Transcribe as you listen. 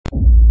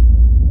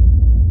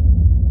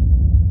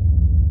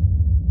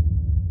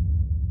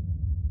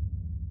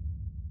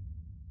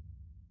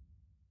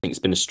think it's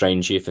been a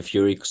strange year for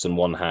Fury because on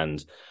one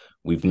hand,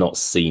 we've not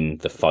seen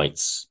the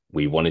fights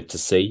we wanted to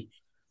see,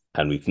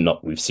 and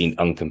we've seen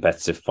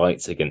uncompetitive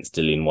fights against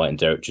Dillian White and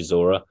Derek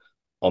Chisora.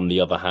 On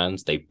the other hand,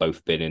 they've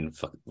both been in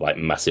like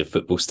massive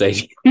football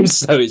stadiums,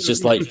 so it's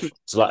just like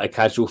to like a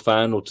casual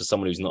fan or to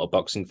someone who's not a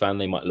boxing fan,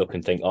 they might look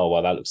and think, "Oh,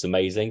 well, that looks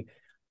amazing,"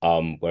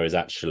 whereas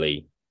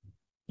actually,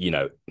 you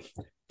know,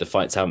 the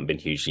fights haven't been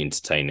hugely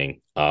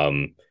entertaining.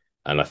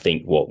 And I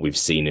think what we've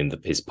seen in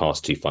his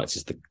past two fights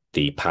is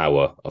the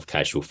power of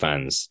casual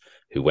fans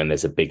who, when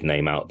there's a big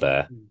name out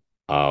there,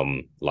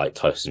 like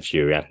Tyson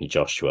Fury, Anthony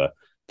Joshua,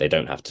 they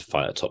don't have to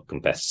fight a top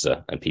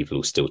competitor and people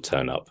will still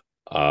turn up.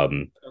 I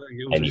think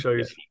it also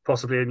shows,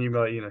 possibly, and you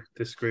might,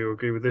 disagree or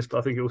agree with this, but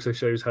I think it also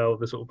shows how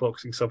the sort of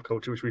boxing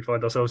subculture which we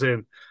find ourselves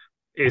in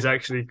is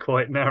actually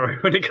quite narrow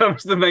when it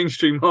comes to the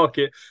mainstream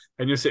market.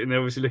 And you're sitting there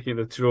obviously looking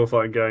at the draw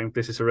fight and going,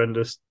 this is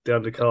horrendous. The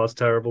undercard's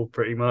terrible,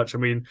 pretty much. I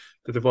mean,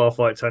 the Dubois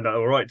fight turned out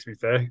all right, to be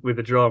fair, with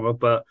the drama,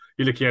 but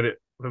you're looking at it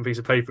on a piece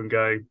of paper and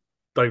going,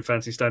 don't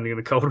fancy standing in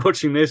the cold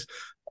watching this,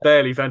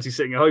 barely fancy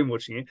sitting at home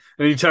watching it. And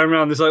then you turn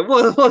around and it's like,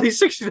 what are these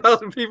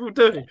 60,000 people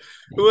doing?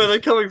 Where are they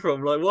coming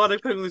from? Like, why are they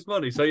paying all this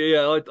money? So,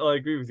 yeah, I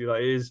agree with you.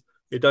 Like,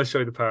 it does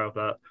show the power of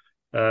that.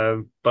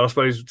 But I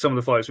suppose some of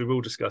the fights we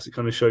will discuss, it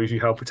kind of shows you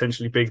how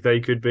potentially big they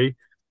could be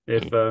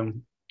if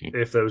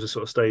there was a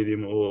sort of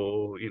stadium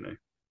or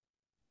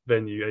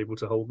venue able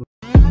to hold them.